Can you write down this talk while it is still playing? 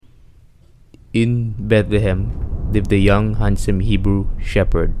in Bethlehem lived a young, handsome Hebrew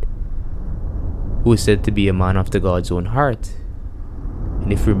shepherd who is said to be a man after God's own heart.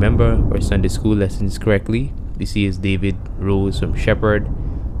 And if you remember our Sunday school lessons correctly, we see as David rose from shepherd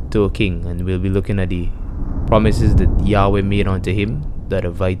to a king, and we'll be looking at the promises that Yahweh made unto him that are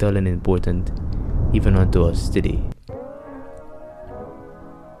vital and important even unto us today.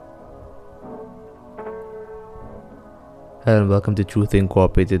 Hello and welcome to Truth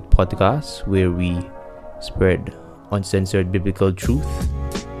Incorporated podcast, where we spread uncensored biblical truth.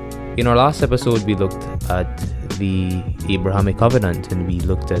 In our last episode, we looked at the Abrahamic covenant, and we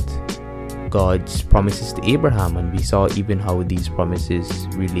looked at God's promises to Abraham, and we saw even how these promises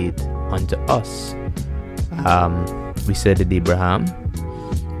relate unto us. We said that Abraham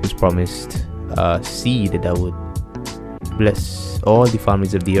was promised a seed that would bless all the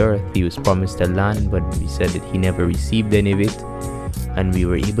families of the earth. He was promised a land, but we said that he never received any of it. And we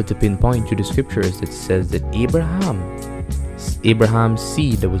were able to pinpoint through the scriptures that says that Abraham's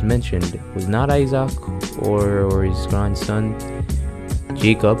seed that was mentioned was not Isaac or his grandson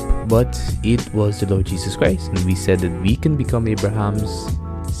Jacob, but it was the Lord Jesus Christ. And we said that we can become Abraham's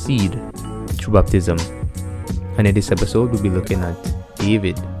seed through baptism. And in this episode, we'll be looking at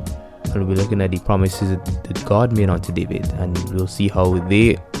David. And we'll be looking at the promises that God made unto David. And we'll see how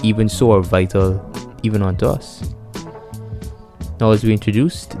they even so are vital even unto us. Now, as we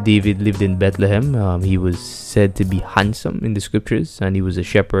introduced, David lived in Bethlehem. He was said to be handsome in the scriptures, and he was a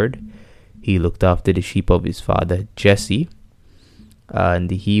shepherd. He looked after the sheep of his father Jesse.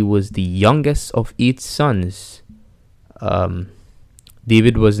 And he was the youngest of 8 sons.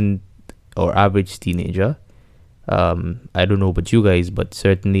 David wasn't our average teenager. I don't know about you guys, but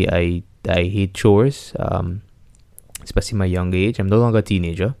certainly I hate chores, especially my young age. I'm no longer a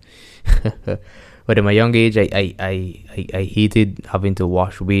teenager. But in my young age, I hated having to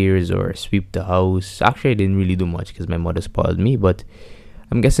wash wares or sweep the house. Actually, I didn't really do much because my mother spoiled me, but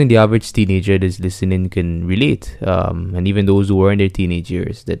I'm guessing the average teenager that's listening can relate. And even those who were in their teenage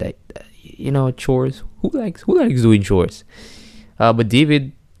years, that chores. Who likes doing chores? But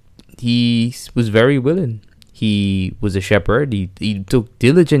David, he was very willing. He was a shepherd. He took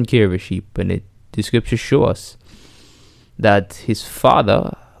diligent care of his sheep, and the scriptures show us that his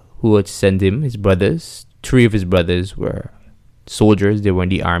father, who had sent him, his brothers, 3 of his brothers were soldiers. They were in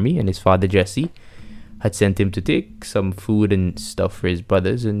the army, and his father Jesse had sent him to take some food and stuff for his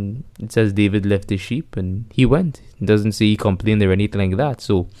brothers. And it says David left his sheep and he went. It doesn't say he complained or anything like that.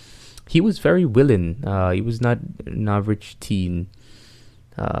 So he was very willing. He was not an average teen,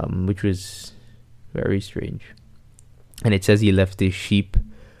 which was very strange. And it says he left his sheep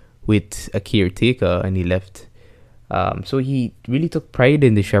with a caretaker, and he left. So he really took pride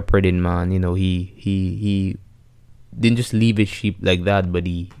in the shepherding, man. He didn't just leave his sheep like that, but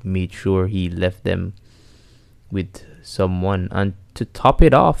he made sure he left them with someone. And to top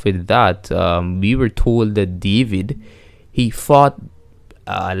it off with that, we were told that David, he fought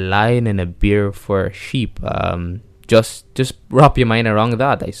a lion and a bear for a sheep. Just wrap your mind around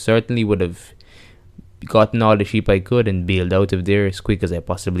that. I certainly would have gotten all the sheep I could and bailed out of there as quick as I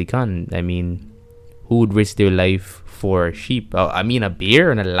possibly can. I mean, who would risk their life for a sheep? A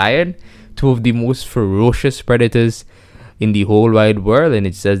bear and a lion, 2 of the most ferocious predators in the whole wide world. And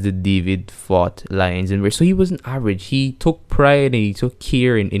it says that David fought lions and bears. So he wasn't average. He took pride and he took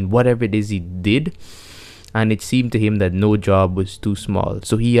care in whatever it is he did. And it seemed to him that no job was too small.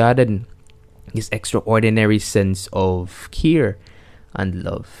 So he added this extraordinary sense of care and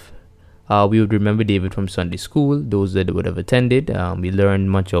love. We would remember David from Sunday school, those that would have attended. We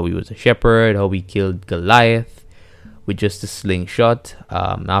learned much how he was a shepherd, how he killed Goliath with just a slingshot.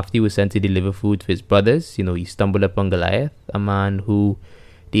 After he was sent to deliver food for his brothers, he stumbled upon Goliath, a man who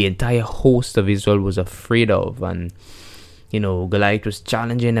the entire host of Israel was afraid of. And, Goliath was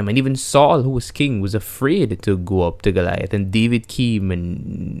challenging him. And even Saul, who was king, was afraid to go up to Goliath. And David came,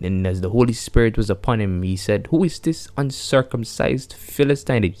 and as the Holy Spirit was upon him, he said, "Who is this uncircumcised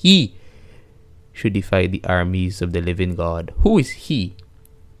Philistine that he should defy the armies of the living God? Who is he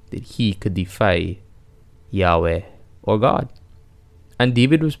that he could defy Yahweh or God?" And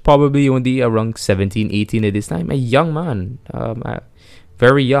David was probably only around 17, 18 at this time. A young man,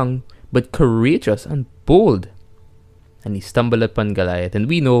 very young, but courageous and bold. And he stumbled upon Goliath. And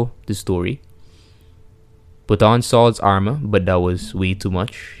we know the story. Put on Saul's armor, but that was way too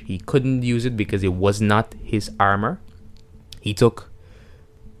much. He couldn't use it because it was not his armor. He took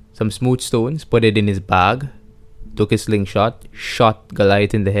some smooth stones, put it in his bag, took his slingshot, shot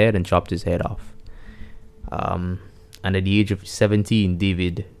Goliath in the head, and chopped his head off. And at the age of 17,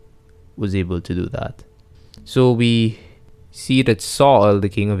 David was able to do that. So we see that Saul, the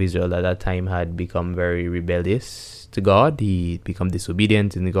king of Israel at that time, had become very rebellious to God. He had become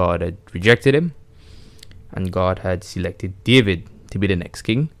disobedient, and God had rejected him. And God had selected David to be the next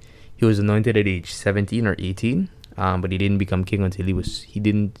king. He was anointed at age 17 or 18, but he didn't become king until he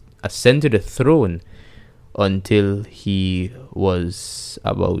didn't ascend to the throne until he was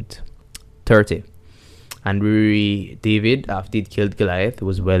about 30. And David, after he'd killed Goliath,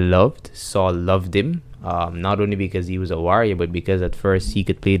 was well loved. Saul loved him, not only because he was a warrior, but because at first he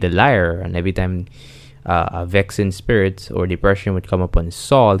could play the lyre, and every time a vexing spirit or depression would come upon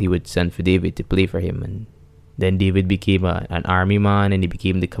Saul, he would send for David to play for him. And then David became an army man, and he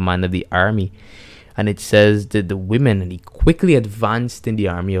became the commander of the army. And it says that the women, and he quickly advanced in the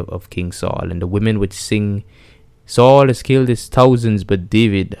army of King Saul, and the women would sing, Saul has killed his thousands, but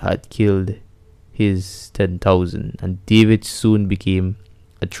David had killed his 10,000. And David soon became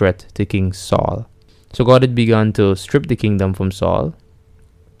a threat to King Saul. So God had begun to strip the kingdom from Saul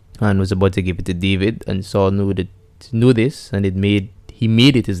and was about to give it to David. And Saul knew this, and he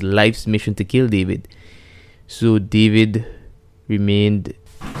made it his life's mission to kill David. So David remained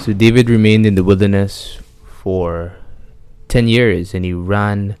in the wilderness for 10 years, and he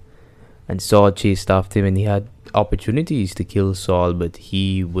ran, and Saul chased after him, and he had opportunities to kill Saul, but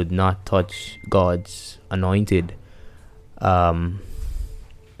he would not touch God's anointed.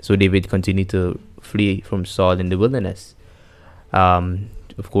 So David continued to flee from Saul in the wilderness.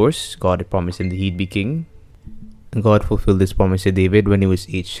 Of course, God had promised him that he'd be king. And God fulfilled this promise to David when he was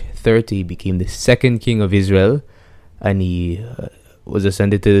age 30. He became the second king of Israel, and he was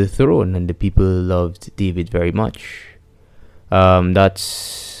ascended to the throne, and the people loved David very much.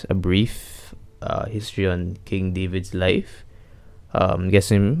 That's a brief history on King David's life. I'm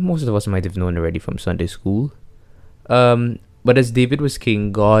guessing most of us might have known already from Sunday school. But as David was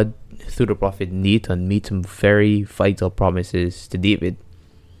king, God, through the prophet Nathan, made some very vital promises to David.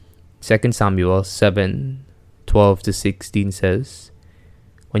 2 Samuel 7:12-16 says,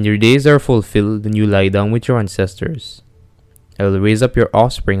 When your days are fulfilled and you lie down with your ancestors, I will raise up your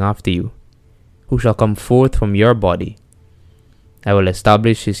offspring after you, who shall come forth from your body. I will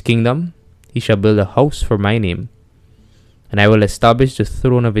establish his kingdom. He shall build a house for my name, and I will establish the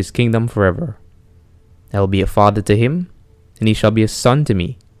throne of his kingdom forever. I will be a father to him, and he shall be a son to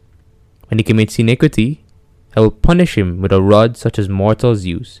me. When he commits iniquity, I will punish him with a rod such as mortals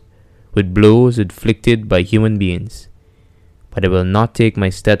use, with blows inflicted by human beings. But I will not take my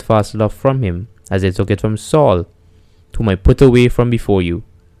steadfast love from him, as I took it from Saul, whom I put away from before you.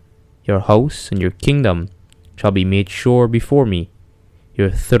 Your house and your kingdom shall be made sure before me. Your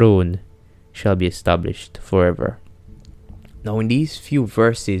throne shall be established forever. Now, in these few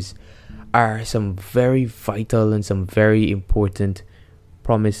verses are some very vital and some very important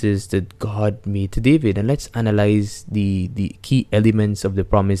promises that God made to David. And let's analyze the key elements of the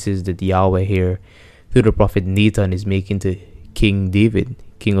promises that Yahweh here, through the prophet Nathan, is making to King David,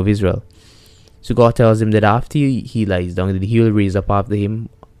 king of Israel. So God tells him that after he lies down, that he will raise up after him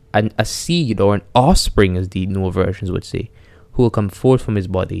a seed, or an offspring, as the newer versions would say, who will come forth from his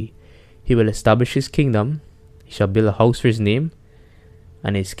body. He will establish his kingdom. He shall build a house for his name,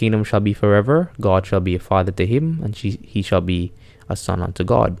 and his kingdom shall be forever. God shall be a father to him, and he shall be a son unto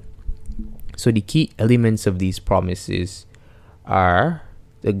God. So the key elements of these promises are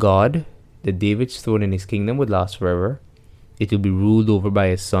that David's throne and his kingdom would last forever. It will be ruled over by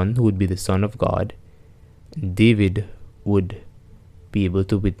a son who would be the son of God. And David would be able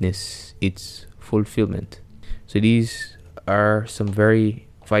to witness its fulfillment. So these are some very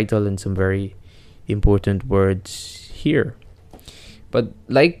vital and some very important words here. But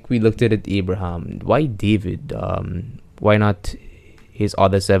like we looked at Abraham, why David? Why not his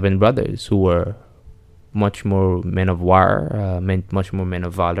other 7 brothers, who were much more men of war, much more men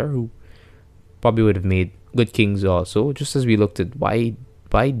of valor, who probably would have made good kings also? Just as we looked at why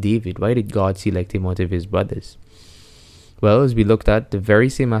David, why did God select him out of his brothers? Well, as we looked at the very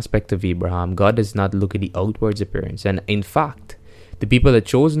same aspect of Abraham, God does not look at the outward appearance. And in fact, the people had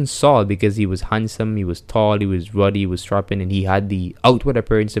chosen Saul because he was handsome, he was tall, he was ruddy, he was sharpened, and he had the outward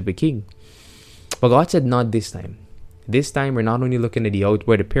appearance of a king. But God said, not this time. This time, we're not only looking at the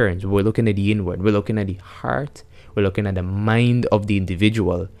outward appearance, we're looking at the inward. We're looking at the heart. We're looking at the mind of the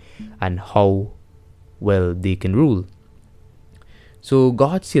individual and how well they can rule. So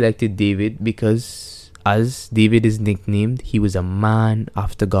God selected David because, as David is nicknamed, he was a man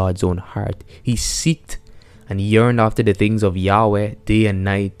after God's own heart. He seeked and yearned after the things of Yahweh day and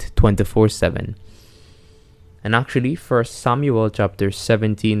night, 24/7. And actually, 1 Samuel chapter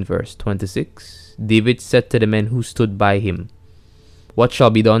 17 verse 26, David said to the men who stood by him, "What shall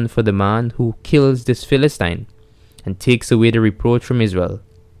be done for the man who kills this Philistine? and takes away the reproach from Israel.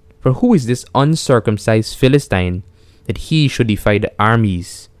 For who is this uncircumcised Philistine that he should defy the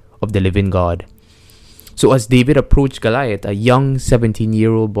armies of the living God? So as David approached Goliath, a young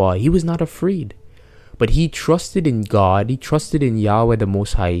 17-year-old boy, he was not afraid. But he trusted in God, he trusted in Yahweh the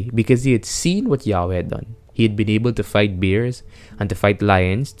Most High, because he had seen what Yahweh had done. He had been able to fight bears and to fight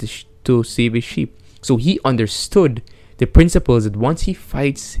lions to save his sheep. So he understood the principles that once he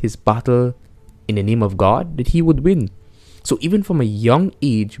fights his battle in the name of God, that he would win. So even from a young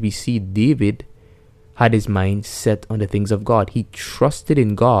age, we see David had his mind set on the things of God. He trusted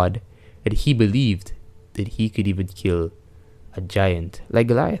in God, that he believed that he could even kill a giant like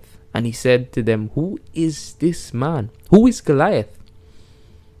Goliath. And he said to them, who is this man? Who is Goliath?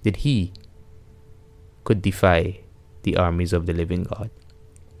 That he could defy the armies of the living God.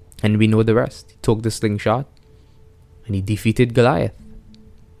 And we know the rest. He took the slingshot and he defeated Goliath.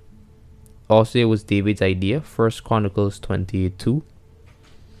 Also, it was David's idea. 1 Chronicles 28:2.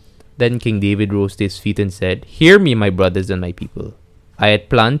 Then King David rose to his feet and said, hear me, my brothers and my people. I had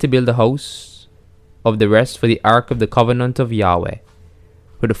planned to build a house of the rest for the ark of the covenant of Yahweh,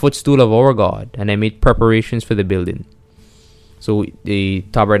 for the footstool of our God, and I made preparations for the building. So the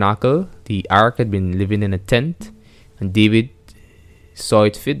tabernacle, the ark, had been living in a tent, and David saw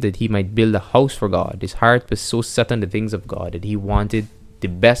it fit that he might build a house for God. His heart was so set on the things of God that he wanted the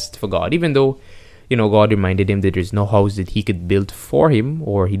best for God, even though, God reminded him that there's no house that he could build for him,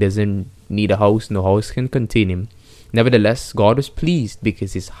 or he doesn't need a house, no house can contain him. Nevertheless, God was pleased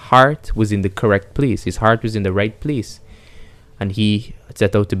because his heart was in the correct place. His heart was in the right place. And he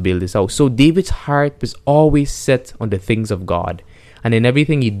set out to build this house. So David's heart was always set on the things of God. And in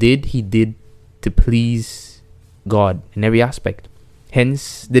everything he did to please God in every aspect.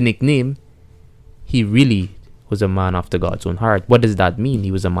 Hence the nickname, he really was a man after God's own heart. What does that mean?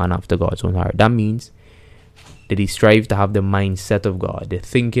 He was a man after God's own heart. That means that he strived to have the mindset of God, the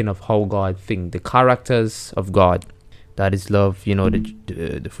thinking of how God thinks, the characters of God. That is love,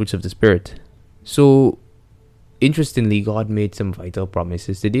 the fruits of the Spirit. So, interestingly, God made some vital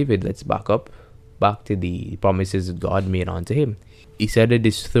promises to David. Let's back to the promises that God made unto him. He said that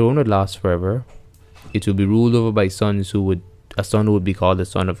his throne would last forever. It will be ruled over by a son who would be called the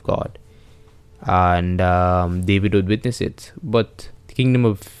Son of God. And David would witness it. But the kingdom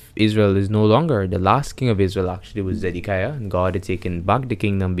of Israel is no longer. The last king of Israel actually was Zedekiah, and God had taken back the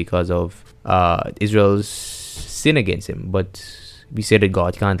kingdom because of Israel's sin against him. But we say that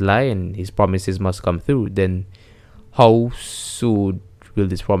God can't lie and his promises must come through. Then how soon will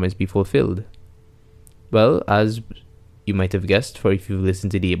this promise be fulfilled? Well, as you might have guessed, for if you've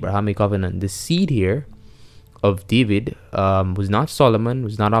listened to the Abrahamic covenant, the seed here of David was not Solomon,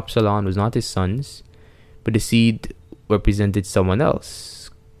 was not Absalom, was not his sons, but the seed represented someone else.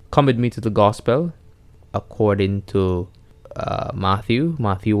 Come with me to the gospel according to Matthew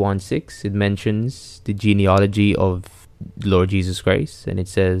 1:6. It mentions the genealogy of Lord Jesus Christ, and it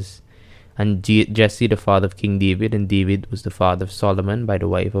says, and Jesse the father of King David, and David was the father of Solomon by the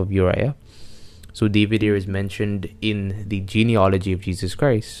wife of Uriah. So David here is mentioned in the genealogy of Jesus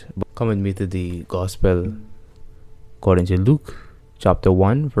Christ. Come with me to the gospel according to Luke chapter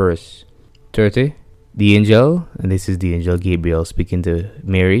 1 verse 30. The angel, and this is the angel Gabriel speaking to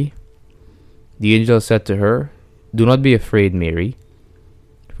Mary. The angel said to her, do not be afraid, Mary,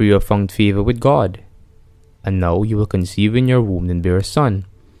 for you have found favor with God. And now you will conceive in your womb and bear a son,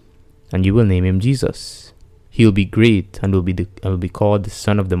 and you will name him Jesus. He will be great and will be called the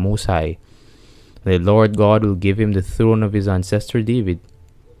Son of the Most High. And the Lord God will give him the throne of his ancestor David.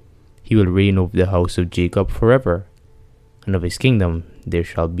 He will reign over the house of Jacob forever, and of his kingdom there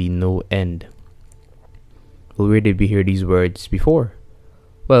shall be no end. Well, where did we hear these words before?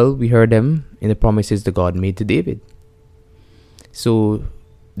 Well, we heard them in the promises that God made to David. So,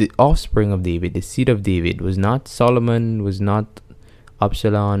 the offspring of David, the seed of David, was not Solomon, was not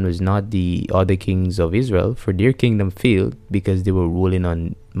Absalom, was not the other kings of Israel, for their kingdom failed because they were ruling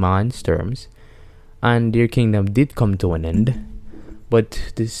on man's terms, and their kingdom did come to an end.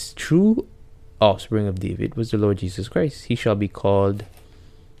 But this true offspring of David was the Lord Jesus Christ. He shall be called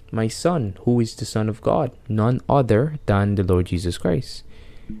my son, who is the Son of God, none other than the Lord Jesus Christ.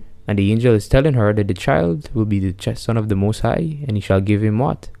 And the angel is telling her that the child will be the Son of the Most High, and he shall give him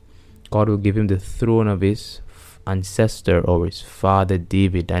what? God will give him the throne of his ancestor or his father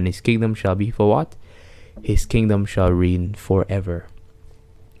David, and his kingdom shall be for what? His kingdom shall reign forever.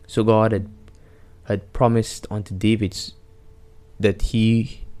 So God had promised unto David that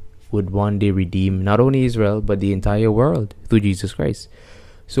he would one day redeem not only Israel but the entire world through Jesus Christ.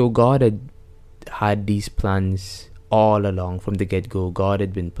 So God had these plans all along from the get-go. God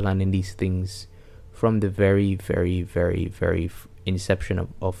had been planning these things from the very, very, very, very inception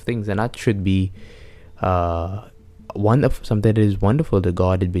of things. And that should be something that is wonderful, that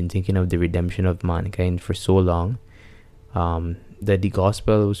God had been thinking of the redemption of mankind for so long, that the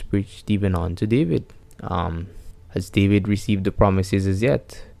gospel was preached even on to David. Has David received the promises as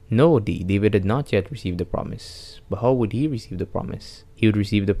yet? No, David had not yet received the promise. But how would he receive the promise? He would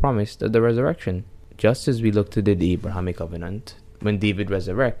receive the promise of the resurrection. Just as we look to the Abrahamic covenant, when David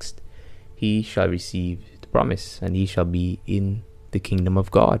resurrects, he shall receive the promise, and he shall be in the kingdom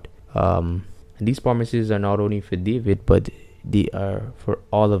of God. And these promises are not only for David, but they are for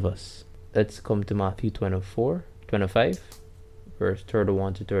all of us. Let's come to Matthew 25, verse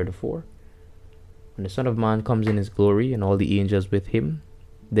 31 to 34. When the Son of Man comes in his glory, and all the angels with him,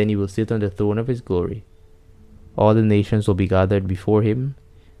 then he will sit on the throne of his glory. All the nations will be gathered before him,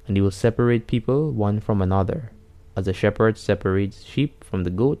 and he will separate people one from another, as a shepherd separates sheep from the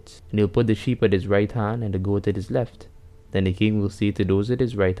goats. And he will put the sheep at his right hand and the goat at his left. Then the king will say to those at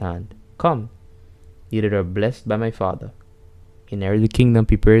his right hand, Come, ye that are blessed by my Father, inherit the kingdom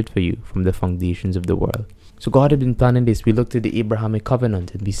prepared for you from the foundations of the world. So God had been planning this. We looked at the Abrahamic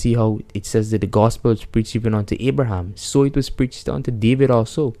covenant, and we see how it says that the gospel was preached even unto Abraham. So it was preached unto David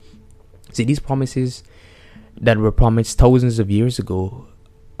also. See, these promises that were promised thousands of years ago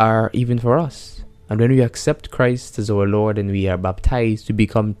are even for us. And when we accept Christ as our Lord and we are baptized to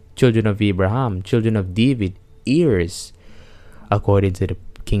become children of Abraham, children of David, heirs according to the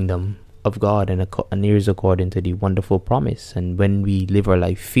kingdom of God, and heirs according to the wonderful promise. And when we live our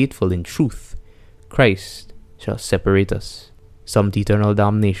life faithful in truth, Christ shall separate us, some to eternal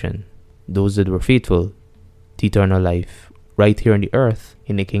damnation, those that were faithful to eternal life, right here on the earth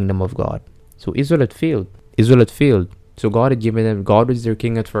in the kingdom of God. So Israel had failed. So God had given them, God was their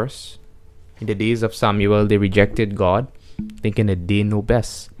king at first. In the days of Samuel, they rejected God, thinking that they know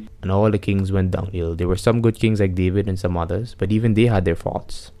best. And all the kings went downhill. There were some good kings like David and some others, but even they had their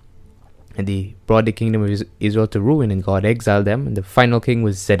faults. And they brought the kingdom of Israel to ruin, and God exiled them. And the final king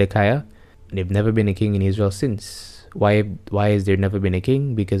was Zedekiah. And they've never been a king in Israel since. Why has there never been a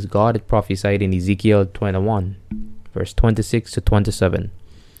king? Because God had prophesied in Ezekiel 21, verse 26 to 27.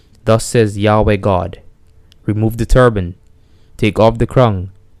 Thus says Yahweh God, remove the turban, take off the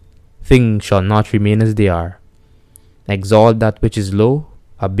crown. Things shall not remain as they are. Exalt that which is low,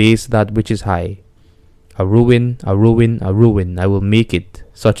 abase that which is high. A ruin, I will make it,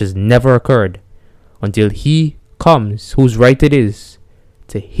 such as never occurred, until he comes whose right it is.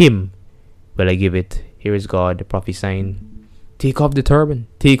 To him will I give it. Here is God prophesying. Take off the turban,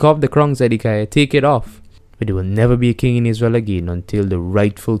 take off the crown, Zedekiah, take it off. But there will never be a king in Israel again until the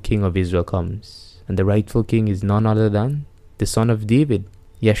rightful king of Israel comes. And the rightful king is none other than the son of David,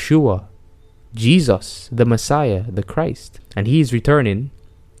 Yeshua, Jesus, the Messiah, the Christ. And he is returning.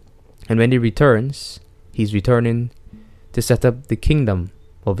 And when he returns, he's returning to set up the kingdom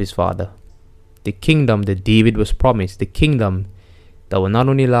of his father. The kingdom that David was promised. The kingdom that will not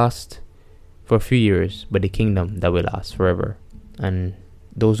only last for a few years, but the kingdom that will last forever. And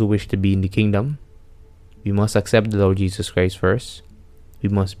those who wish to be in the kingdom, we must accept the Lord Jesus Christ first. We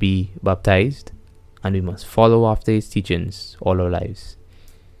must be baptized. And we must follow after his teachings all our lives.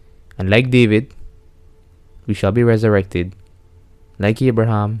 And like David, we shall be resurrected. Like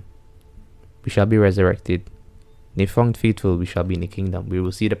Abraham, we shall be resurrected. And if found faithful, we shall be in the kingdom. We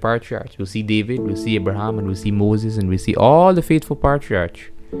will see the patriarchs. We'll see David, we'll see Abraham, and we'll see Moses, and we'll see all the faithful patriarchs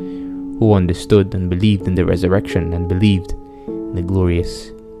who understood and believed in the resurrection and believed in the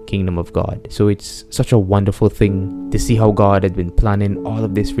glorious kingdom of God. So it's such a wonderful thing to see how God had been planning all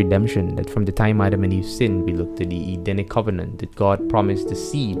of this redemption, that from the time Adam and Eve sinned, we looked at the Edenic covenant, that God promised the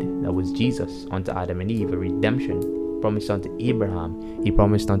seed, that was Jesus, unto Adam and Eve, a redemption, promised unto Abraham, he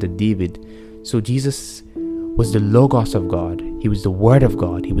promised unto David. So Jesus was the Logos of God, he was the Word of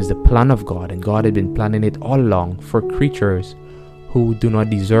God, he was the plan of God, and God had been planning it all along for creatures who do not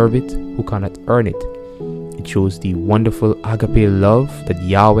deserve it, who cannot earn it. It shows the wonderful agape love that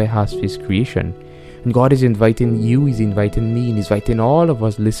Yahweh has for his creation. And God is inviting you, he's inviting me, and he's inviting all of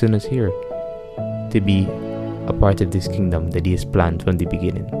us listeners here to be a part of this kingdom that he has planned from the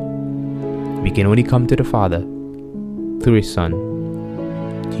beginning. We can only come to the Father through his Son,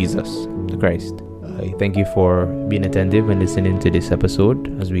 Jesus the Christ. I thank you for being attentive and listening to this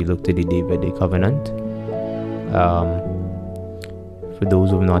episode as we look to the Davidic covenant. For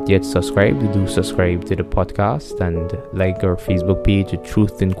those who have not yet subscribed, do subscribe to the podcast and like our Facebook page at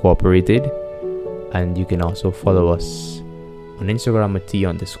Truth Incorporated. And you can also follow us on Instagram at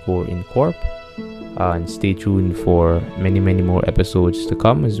T_Incorp. And stay tuned for many, many more episodes to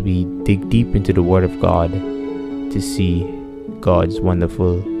come as we dig deep into the Word of God to see God's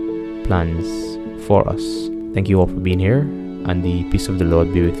wonderful plans for us. Thank you all for being here, and the peace of the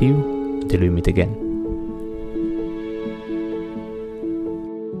Lord be with you until we meet again.